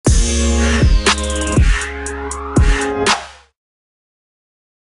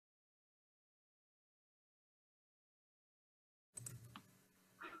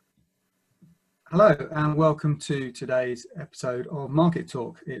Hello and welcome to today's episode of Market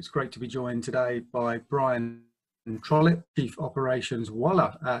Talk. It's great to be joined today by Brian Trollope, Chief Operations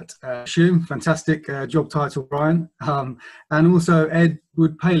Wallah at Dishoom. Fantastic job title, Brian. And also Ed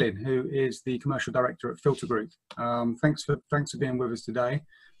Wood-Palin, who is the Commercial Director at Filter Group. Thanks for being with us today.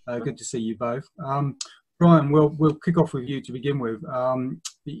 Good to see you both. Brian, we'll kick off with you to begin with.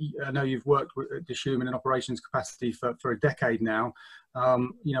 I know you've worked at Dishoom in an operations capacity for a decade now.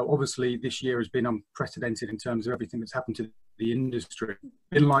 Obviously this year has been unprecedented in terms of everything that's happened to the industry.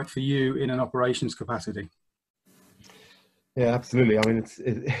 Been like for you in an operations capacity? Yeah, absolutely. I mean,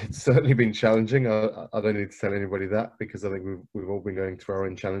 it's certainly been challenging. I don't need to tell anybody that because I think we've all been going through our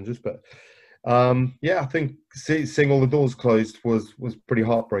own challenges. But I think seeing all the doors closed was pretty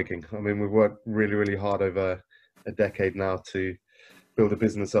heartbreaking. I mean, we've worked really, really hard over a decade now to build a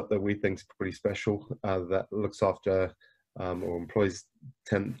business up that we think is pretty special, that looks after or employs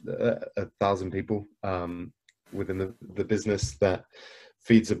 1,000 people within the business, that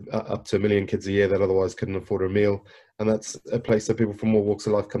feeds up to 1 million kids a year that otherwise couldn't afford a meal. And that's a place that people from all walks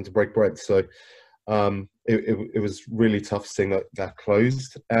of life come to break bread. So it was really tough seeing that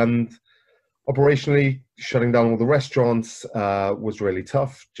closed. And operationally, shutting down all the restaurants was really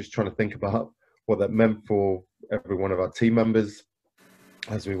tough. Just trying to think about what that meant for every one of our team members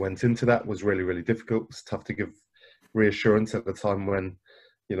as we went into that was really, really difficult. It was tough to give reassurance at the time when,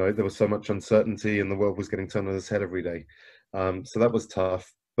 there was so much uncertainty and the world was getting turned on its head every day. So that was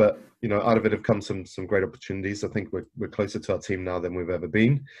tough. But, out of it have come some great opportunities. I think we're closer to our team now than we've ever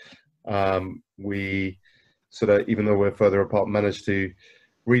been. We sort of, even though we're further apart, managed to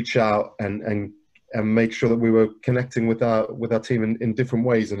reach out and make sure that we were connecting with our team in different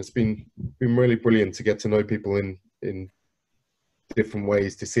ways. And it's been really brilliant to get to know people in different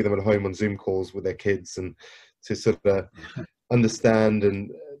ways, to see them at home on Zoom calls with their kids and to sort of understand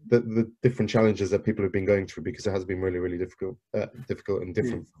and the different challenges that people have been going through, because it has been really, really difficult and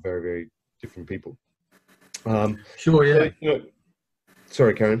different for very, very different people. Sure, yeah.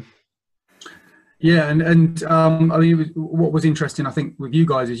 Sorry, Karen. Yeah, and I mean, what was interesting, I think, with you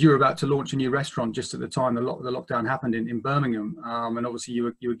guys is you were about to launch a new restaurant just at the time the lockdown happened in Birmingham, and obviously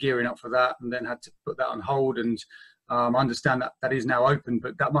you were gearing up for that, and then had to put that on hold. And I understand that is now open,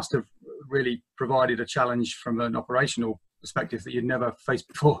 but that must have really provided a challenge from an operational perspective that you'd never faced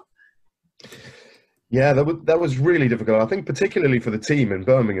before. Yeah, that was really difficult. I think particularly for the team in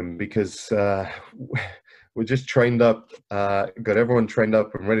Birmingham, because we just trained up, got everyone trained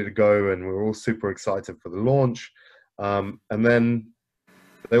up and ready to go, and we were all super excited for the launch. And then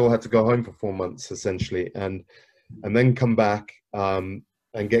they all had to go home for 4 months essentially, and then come back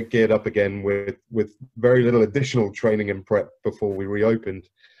and get geared up again with very little additional training and prep before we reopened.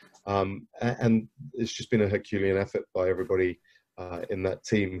 And it's just been a Herculean effort by everybody in that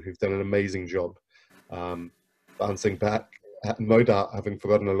team, who've done an amazing job bouncing back. No doubt having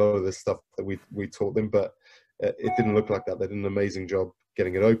forgotten a lot of this stuff that we taught them, but it didn't look like that. They did an amazing job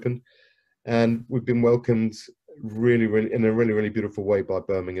getting it open, and we've been welcomed really, really in a really, really beautiful way by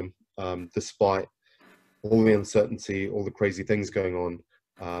Birmingham, despite all the uncertainty, all the crazy things going on.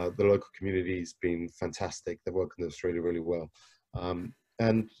 The local community's been fantastic. They've welcomed us really, really well.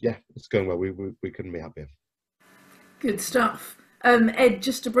 And yeah, it's going well. We couldn't be happier. Good stuff. Ed,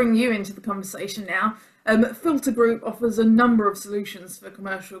 just to bring you into the conversation now, Filter Group offers a number of solutions for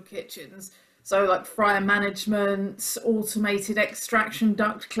commercial kitchens. So like fryer management, automated extraction,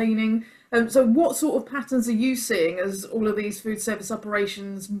 duct cleaning. So what sort of patterns are you seeing as all of these food service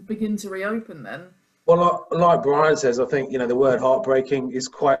operations begin to reopen then? Well, like Brian says, I think, the word heartbreaking is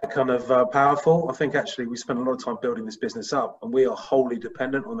quite kind of powerful. I think actually we spent a lot of time building this business up, and we are wholly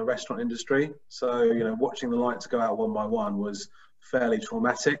dependent on the restaurant industry. So, watching the lights go out one by one was fairly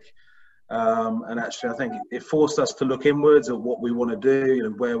traumatic. And actually, I think it forced us to look inwards at what we want to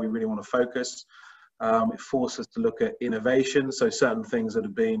do, where we really want to focus. It forced us to look at innovation. So certain things that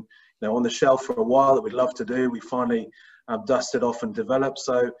have been, on the shelf for a while that we'd love to do, we finally dusted off and developed.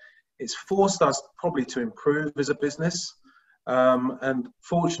 So it's forced us probably to improve as a business. And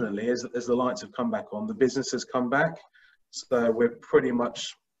fortunately, as the lights have come back on, the business has come back. So we're pretty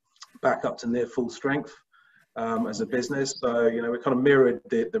much back up to near full strength as a business. So, we kind of mirrored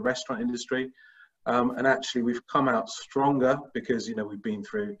the restaurant industry. And actually, we've come out stronger because, we've been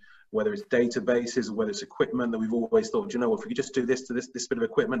through, whether it's databases or whether it's equipment that we've always thought, if we could just do this to this bit of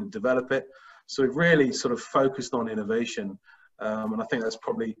equipment and develop it. So we've really sort of focused on innovation. And I think that's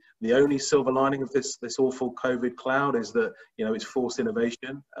probably the only silver lining of this awful COVID cloud is that, it's forced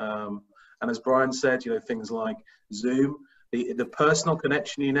innovation. And as Brian said, things like Zoom, the personal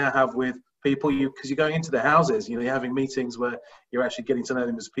connection you now have with people, because you're going into their houses, you're having meetings where you're actually getting to know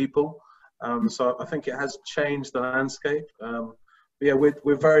them as people. So I think it has changed the landscape. But yeah,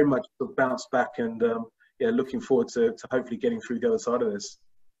 we're very much bounced back, and yeah, looking forward to hopefully getting through the other side of this.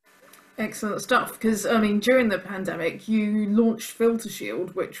 Excellent stuff. Because I mean, during the pandemic, you launched Filter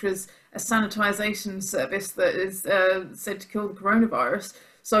Shield, which was a sanitisation service that is said to kill the coronavirus.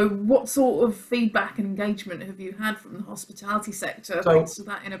 So, what sort of feedback and engagement have you had from the hospitality sector thanks to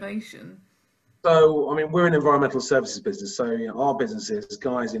that innovation? So, I mean, we're an environmental services business. So, you know, our business is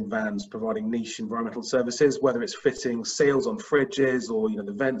guys in vans providing niche environmental services, whether it's fitting seals on fridges or, you know,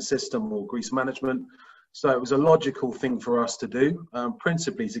 the vent system or grease management. So it was a logical thing for us to do,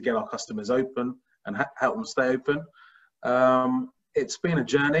 principally to get our customers open and help them stay open. It's been a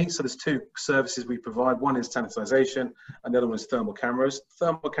journey. So there's two services we provide. One is sanitisation and the other one is thermal cameras.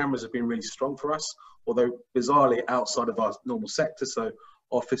 Thermal cameras have been really strong for us, although bizarrely outside of our normal sector. So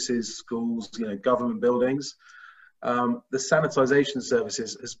offices, schools, you know, government buildings. The sanitisation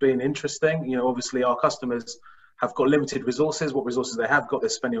services has been interesting. You know, obviously our customers have got limited resources. What resources they have got, they're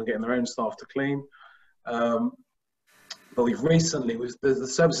spending on getting their own staff to clean. But we've recently, the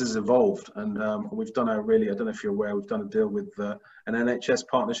services evolved, and we've done I don't know if you're aware, we've done a deal with an NHS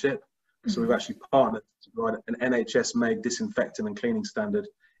partnership. So we've actually partnered to provide an NHS-made disinfecting and cleaning standard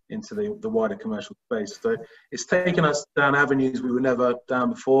into the wider commercial space. So it's taken us down avenues we were never down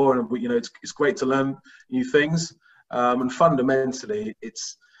before, and you know, it's great to learn new things. And fundamentally,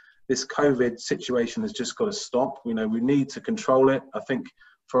 it's this COVID situation has just got to stop. You know, we need to control it. I think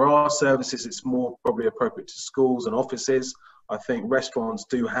for our services, it's more probably appropriate to schools and offices. I think restaurants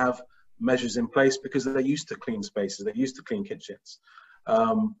do have measures in place because they're used to clean spaces, they're used to clean kitchens.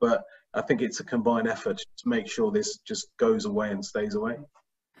 But I think it's a combined effort to make sure this just goes away and stays away.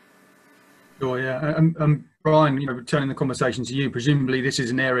 Sure, yeah. Brian, you know, returning the conversation to you, presumably this is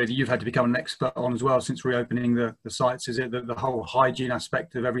an area that you've had to become an expert on as well since reopening the sites. Is it the whole hygiene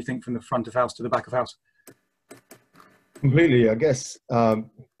aspect of everything from the front of house to the back of house? Completely. I guess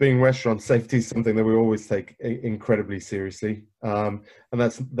being restaurant safety is something that we always take incredibly seriously, and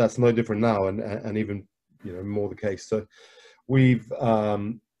that's no different now, and even, you know, more the case. So we've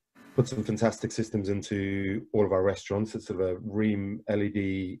put some fantastic systems into all of our restaurants. It's sort of a Rheem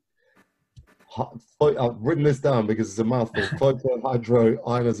LED. I've written this down because it's a mouthful.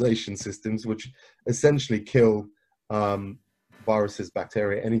 Photohydroionization systems, which essentially kill viruses,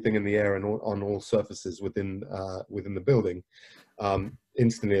 bacteria, anything in the air and on all surfaces within the building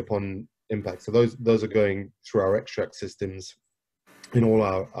instantly upon impact. So those are going through our extract systems in all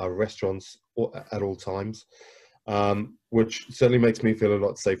our restaurants at all times, which certainly makes me feel a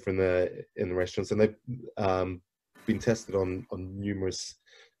lot safer in the restaurants. And they've been tested on numerous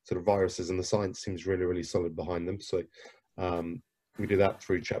sort of viruses, and the science seems really, really solid behind them. So we do that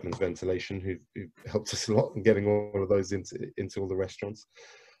through Chapman's Ventilation, who helped us a lot in getting all of those into all the restaurants.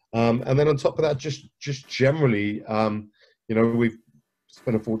 And then on top of that, just generally, you know, we've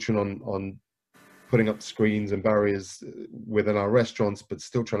spent a fortune on putting up screens and barriers within our restaurants, but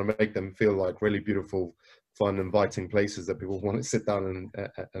still trying to make them feel like really beautiful, fun, inviting places that people want to sit down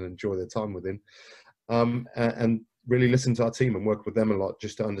and enjoy their time within. And really listen to our team and work with them a lot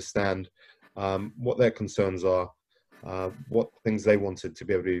just to understand what their concerns are, what things they wanted to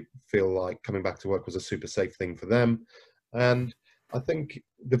be able to feel like coming back to work was a super safe thing for them. And I think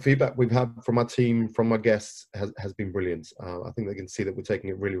the feedback we've had from our team, from our guests, has been brilliant. I think they can see that we're taking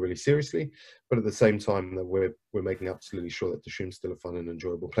it really, really seriously, but at the same time that we're making absolutely sure that Dishoom's still a fun and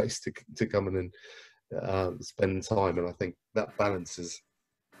enjoyable place to come in and spend time. And I think that balance is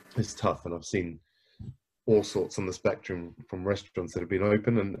tough. And I've seen all sorts on the spectrum from restaurants that have been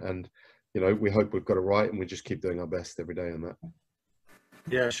open, and you know, we hope we've got it right, and we just keep doing our best every day on that.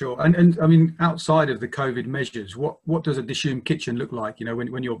 Yeah, sure. And I mean, outside of the COVID measures, what does a Dishoom kitchen look like? You know,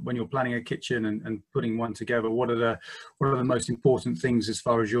 when you're planning a kitchen and putting one together, what are the most important things as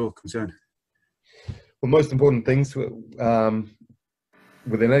far as you're concerned? Well, most important things within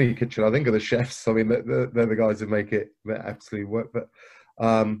any kitchen, I think, are the chefs. I mean, they're the guys who make it absolutely work. But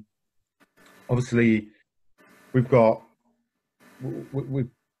obviously, we've done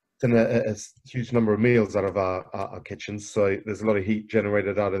a huge number of meals out of our kitchens, so there's a lot of heat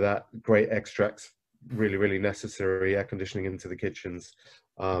generated out of that. Great extracts, really, really necessary. Air conditioning into the kitchens.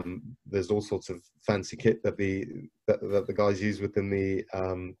 There's all sorts of fancy kit that the guys use within the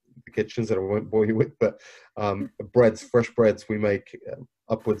kitchens that I won't bore you with. But fresh breads, we make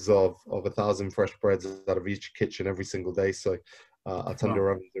upwards of 1,000 fresh breads out of each kitchen every single day. So our tender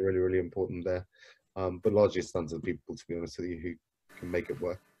ovens are really, really important there. But largely it's tons of people, to be honest with you, who can make it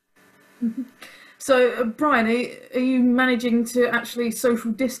work. So, Brian, are you managing to actually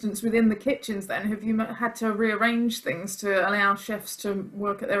social distance within the kitchens then? Have you had to rearrange things to allow chefs to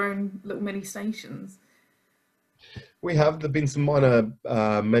work at their own little mini stations? There've been some minor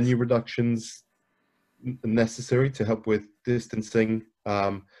menu reductions necessary to help with distancing,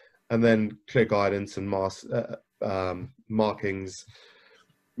 and then clear guidance and markings,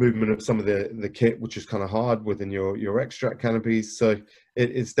 movement of some of the kit, which is kind of hard within your extract canopies. So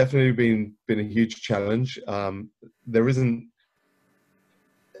it's definitely been a huge challenge.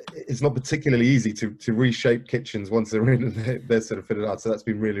 It's not particularly easy to reshape kitchens once they're in and they're sort of fitted out. So that's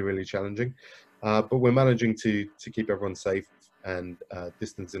been really, really challenging. But we're managing to keep everyone safe and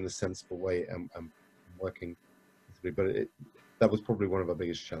distance in a sensible way and working. But that was probably one of our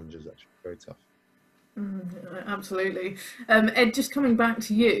biggest challenges, actually. Very tough. Absolutely. Ed, just coming back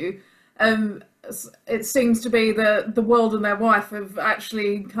to you, it seems to be that the World and their wife have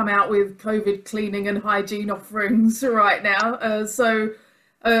actually come out with COVID cleaning and hygiene offerings right now. So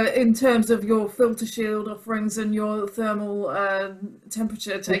in terms of your filter shield offerings and your thermal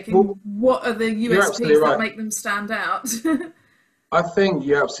temperature taking, what are the USPs that make them stand out? I think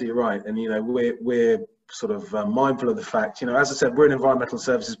you're absolutely right. And, we're sort of mindful of the fact, as I said, we're an environmental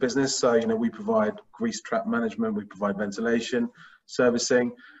services business. So, we provide grease trap management, we provide ventilation,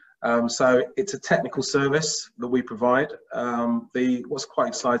 servicing. So it's a technical service that we provide. What's quite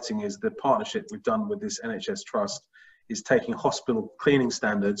exciting is the partnership we've done with this NHS Trust is taking hospital cleaning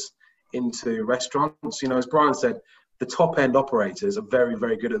standards into restaurants. As Brian said, the top end operators are very,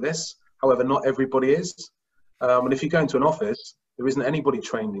 very good at this. However, not everybody is. And if you go into an office, there isn't anybody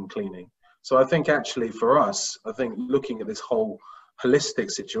trained in cleaning. So I think actually for us, looking at this whole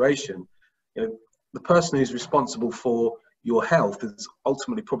holistic situation, the person who's responsible for your health is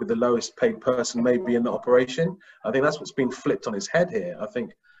ultimately probably the lowest paid person maybe in the operation. I think that's what's been flipped on its head here. I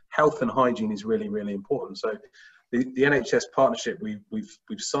think health and hygiene is really, really important. So the NHS partnership we've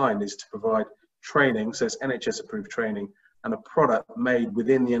signed is to provide training, so it's NHS approved training, and a product made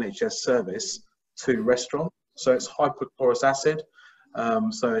within the NHS service to restaurants. So it's hypochlorous acid.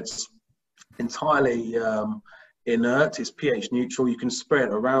 So it's entirely inert, it's pH neutral, you can spray it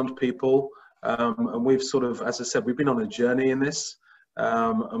around people, and we've sort of, as I said, we've been on a journey in this,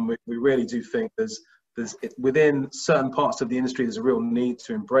 and we really do think there's within certain parts of the industry there's a real need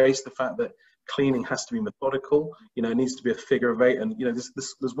to embrace the fact that cleaning has to be methodical. It needs to be a figure of eight, and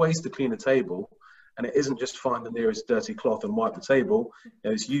there's ways to clean a table, and it isn't just find the nearest dirty cloth and wipe the table.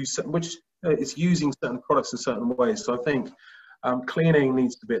 It's using certain products in certain ways. So I think cleaning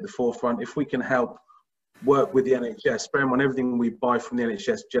needs to be at the forefront. If we can help work with the NHS, bear in mind everything we buy from the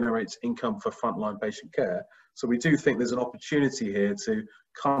NHS generates income for frontline patient care. So we do think there's an opportunity here to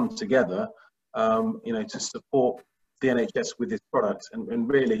come together, to support the NHS with this product, and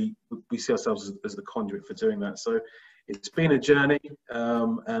really we see ourselves as the conduit for doing that. So it's been a journey,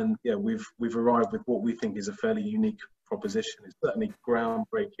 and we've arrived with what we think is a fairly unique proposition. It's certainly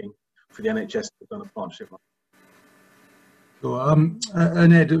groundbreaking for the NHS to have done a partnership like that. Sure.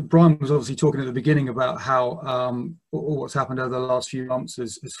 And Ed, Brian was obviously talking at the beginning about how all what's happened over the last few months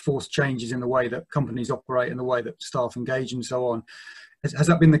has forced changes in the way that companies operate and the way that staff engage and so on. Has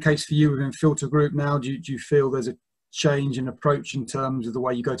that been the case for you within Filter Group now? Do you feel there's a change in approach in terms of the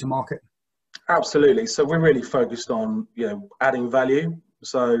way you go to market? Absolutely. So we're really focused on adding value.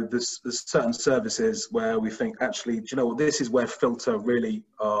 So there's certain services where we think actually, this is where Filter really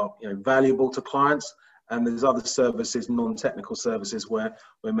are valuable to clients. And there's other services, non-technical services, where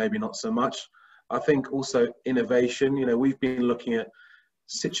maybe not so much. I think also innovation, we've been looking at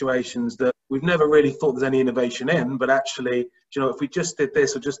situations that we've never really thought there's any innovation in, but actually, if we just did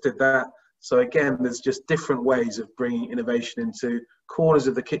this or just did that. So again, there's just different ways of bringing innovation into corners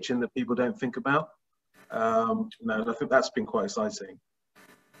of the kitchen that people don't think about. And I think that's been quite exciting.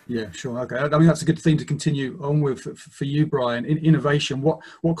 Yeah, sure. Okay. I mean, that's a good thing to continue on with for you, Brian. In innovation, what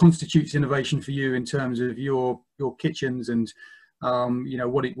constitutes innovation for you in terms of your kitchens, and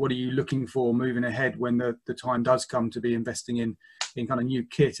what are you looking for moving ahead when the time does come to be investing in kind of new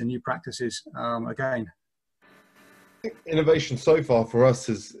kit and new practices again? Innovation so far for us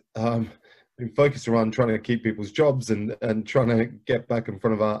has been focused around trying to keep people's jobs and trying to get back in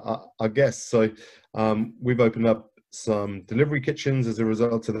front of our guests. So we've opened up some delivery kitchens as a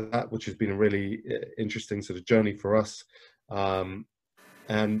result of that, which has been a really interesting sort of journey for us.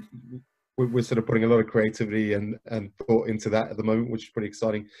 And we're sort of putting a lot of creativity and thought into that at the moment, which is pretty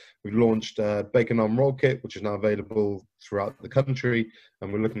exciting. We've launched a bacon arm roll kit, which is now available throughout the country.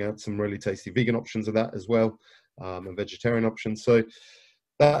 And we're looking at some really tasty vegan options of that as well, and vegetarian options. So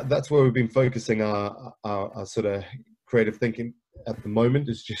that's where we've been focusing our sort of creative thinking at the moment,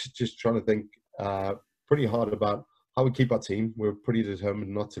 is just trying to think pretty hard about how we keep our team. We're pretty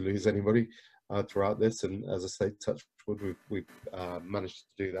determined not to lose anybody throughout this, and as I say, touch wood, we've managed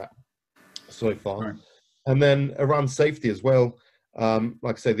to do that so far. Right. And then around safety as well,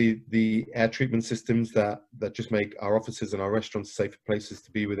 like I say, the air treatment systems that just make our offices and our restaurants safer places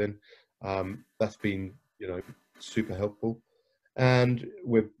to be within, that's been, you know, super helpful. And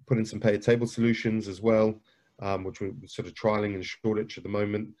we're putting some pay at table solutions as well, which we're sort of trialing in Shoreditch at the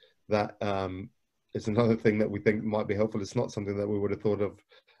moment. That is another thing that we think might be helpful. It's not something that we would have thought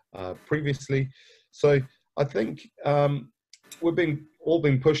of previously. So I think we're all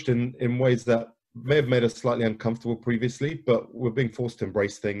being pushed in ways that may have made us slightly uncomfortable previously, but we're being forced to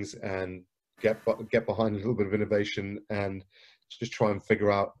embrace things and get behind a little bit of innovation and just try and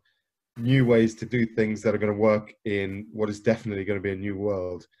figure out new ways to do things that are going to work in what is definitely going to be a new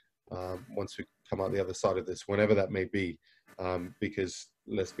world once we come out the other side of this, whenever that may be. Because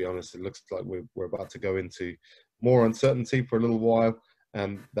let's be honest, it looks like we're about to go into more uncertainty for a little while,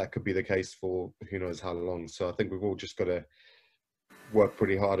 and that could be the case for who knows how long. So I think we've all just got to work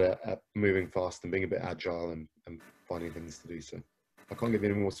pretty hard at moving fast and being a bit agile and finding things to do. So I can't give you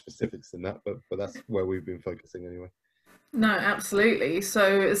any more specifics than that, but that's where we've been focusing anyway. No, absolutely.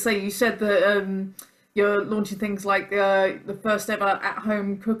 So, say you said that you're launching things like the first ever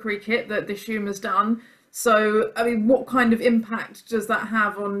at-home cookery kit that Dishoom has done. So, I mean, what kind of impact does that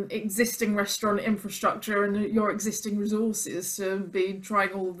have on existing restaurant infrastructure and your existing resources to be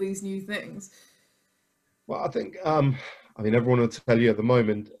trying all of these new things? Well, I think, I mean, everyone will tell you at the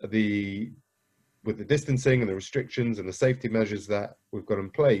moment, with the distancing and the restrictions and the safety measures that we've got in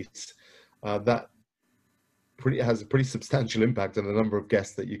place, that has a pretty substantial impact on the number of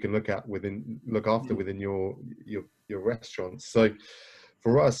guests that you can look after within your restaurants. So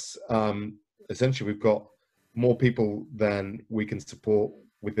for us, essentially, we've got more people than we can support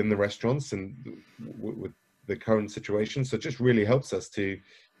within the restaurants and with the current situation. So it just really helps us to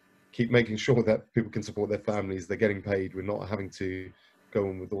keep making sure that people can support their families. They're getting paid. We're not having to go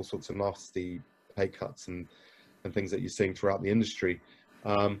in with all sorts of nasty pay cuts and things that you're seeing throughout the industry.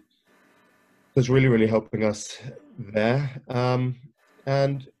 It's really, really helping us there.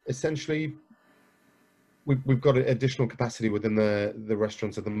 And essentially, we've got additional capacity within the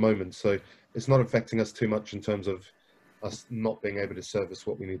restaurants at the moment. So it's not affecting us too much in terms of us not being able to service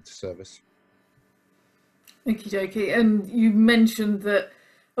what we need to service. Okie dokie. And you mentioned that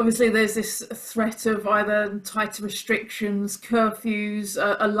obviously there's this threat of either tighter restrictions, curfews,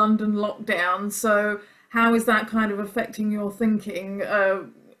 a London lockdown. So how is that kind of affecting your thinking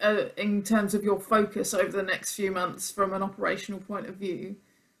in terms of your focus over the next few months from an operational point of view?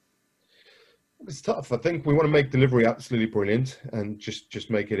 It's tough. I think we want to make delivery absolutely brilliant and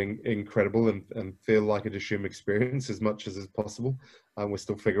just make it incredible and feel like a Dishoom experience as much as is possible. We're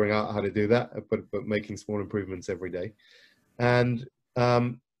still figuring out how to do that, but making small improvements every day. And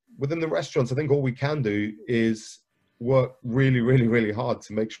within the restaurants, I think all we can do is work really, really, really hard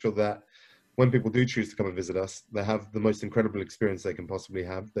to make sure that when people do choose to come and visit us, they have the most incredible experience they can possibly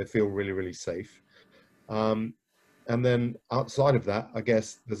have. They feel really, really safe. And then outside of that, I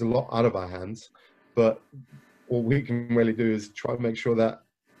guess there's a lot out of our hands, but all we can really do is try and make sure that,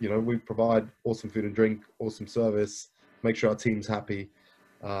 you know, we provide awesome food and drink, awesome service, make sure our team's happy,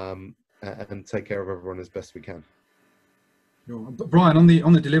 and take care of everyone as best we can. But Brian, on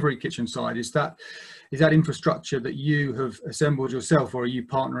the delivery kitchen side, is that infrastructure that you have assembled yourself, or are you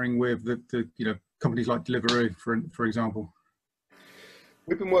partnering with the companies like Deliveroo, for example?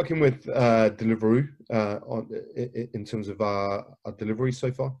 We've been working with Deliveroo in terms of our delivery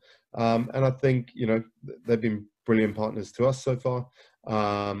so far, and I think they've been brilliant partners to us so far,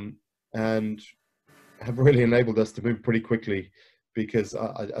 and have really enabled us to move pretty quickly, because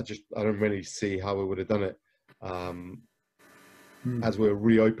I don't really see how we would have done it as we're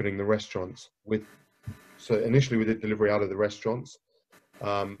reopening the restaurants. So initially we did delivery out of the restaurants.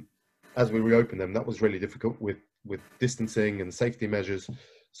 As we reopened them, that was really difficult with distancing and safety measures.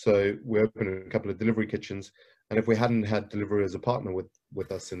 So we opened a couple of delivery kitchens, and if we hadn't had Deliveroo as a partner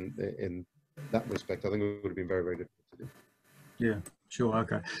with us in that respect, I think it would have been very, very difficult to do. Yeah, sure,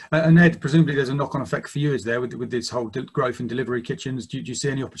 okay. And Ed, presumably there's a knock-on effect for you, is there, with this whole growth in delivery kitchens? Do you see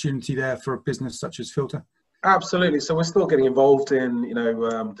any opportunity there for a business such as Filter? Absolutely. So we're still getting involved in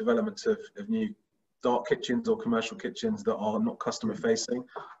development of new dark kitchens or commercial kitchens that are not customer facing.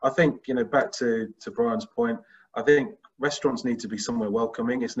 I think back to Brian's point, I think restaurants need to be somewhere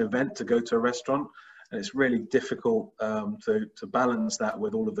welcoming. It's an event to go to a restaurant, and it's really difficult to balance that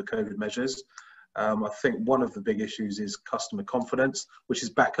with all of the COVID measures. I think one of the big issues is customer confidence, which is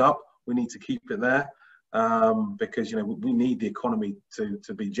back up. We need to keep it there. because we need the economy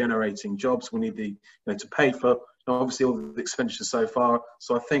to be generating jobs. We need to pay for obviously all the expenditures so far.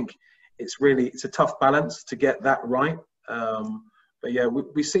 So I think it's a tough balance to get that right. But yeah,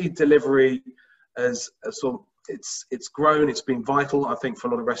 we see delivery as a sort of, it's grown, it's been vital, I think, for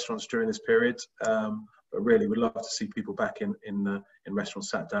a lot of restaurants during this period. But really, we'd love to see people back in restaurants,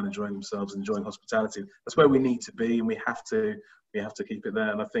 sat down, enjoying themselves, enjoying hospitality. That's where we need to be, and we have to keep it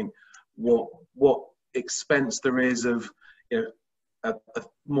there. And I think what expense there is of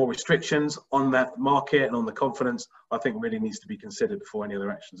more restrictions on that market and on the confidence, I think really needs to be considered before any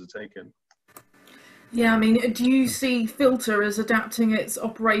other actions are taken. Yeah, I mean, do you see Filta as adapting its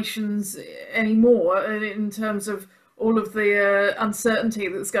operations anymore in terms of all of the uncertainty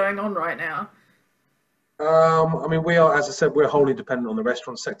that's going on right now? I mean, we are, as I said, we're wholly dependent on the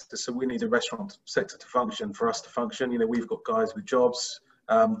restaurant sector, so we need the restaurant sector to function for us to function. We've got guys with jobs,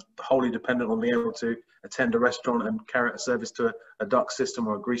 wholly dependent on being able to attend a restaurant and carry out a service to a duct system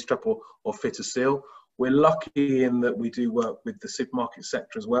or a grease trap or fit a seal. We're lucky in that we do work with the supermarket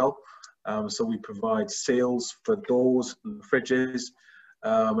sector as well. So we provide seals for doors and fridges,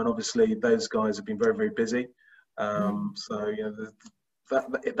 and obviously those guys have been very, very busy. So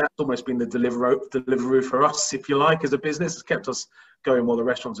that's almost been the deliveroo for us, if you like, as a business. It's kept us going while the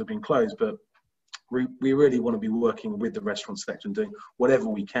restaurants have been closed, but we really want to be working with the restaurant sector and doing whatever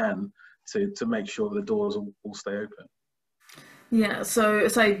we can to make sure the doors all stay open. Yeah, so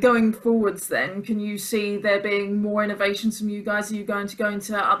going forwards then, can you see there being more innovations from you guys? Are you going to go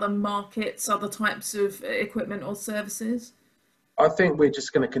into other markets, other types of equipment or services? I think we're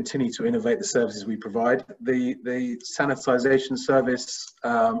just going to continue to innovate the services we provide. The sanitisation service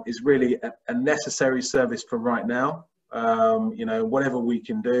is really a necessary service for right now. Whatever we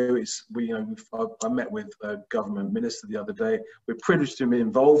can do, I met with a government minister the other day. We're privileged to be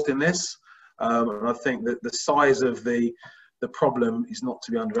involved in this, and I think that the size of the problem is not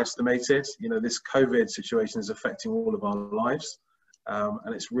to be underestimated. This COVID situation is affecting all of our lives,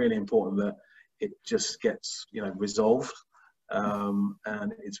 and it's really important that it just gets resolved.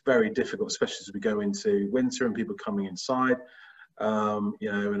 And it's very difficult, especially as we go into winter and people coming inside.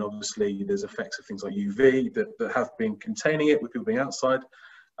 And obviously there's effects of things like UV that have been containing it with people being outside.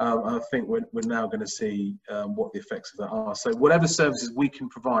 And I think we're now going to see what the effects of that are. So whatever services we can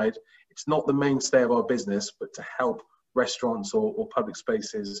provide, it's not the mainstay of our business, but to help restaurants or public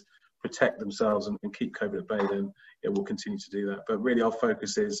spaces protect themselves and keep COVID at bay, then we'll continue to do that. But really our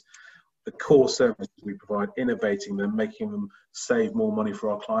focus is the core services we provide, innovating them, making them save more money for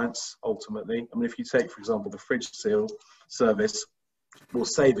our clients ultimately. I mean, if you take, for example, the fridge seal service, we'll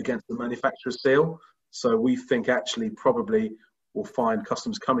save against the manufacturer's seal. So we think actually probably we'll find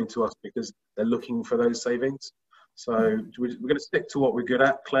customers coming to us because they're looking for those savings. So we're going to stick to what we're good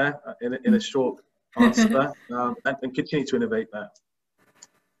at, Claire, in a short answer, and continue to innovate that.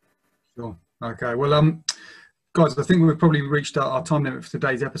 Sure. Okay. Well, guys, I think we've probably reached our time limit for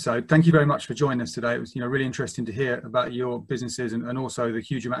today's episode. Thank you very much for joining us today. It was really interesting to hear about your businesses and also the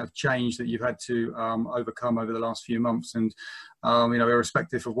huge amount of change that you've had to overcome over the last few months. And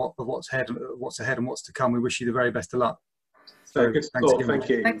irrespective of what's ahead and what's to come, we wish you the very best of luck. So good talk. Thank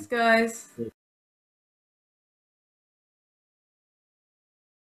you. Thanks, guys.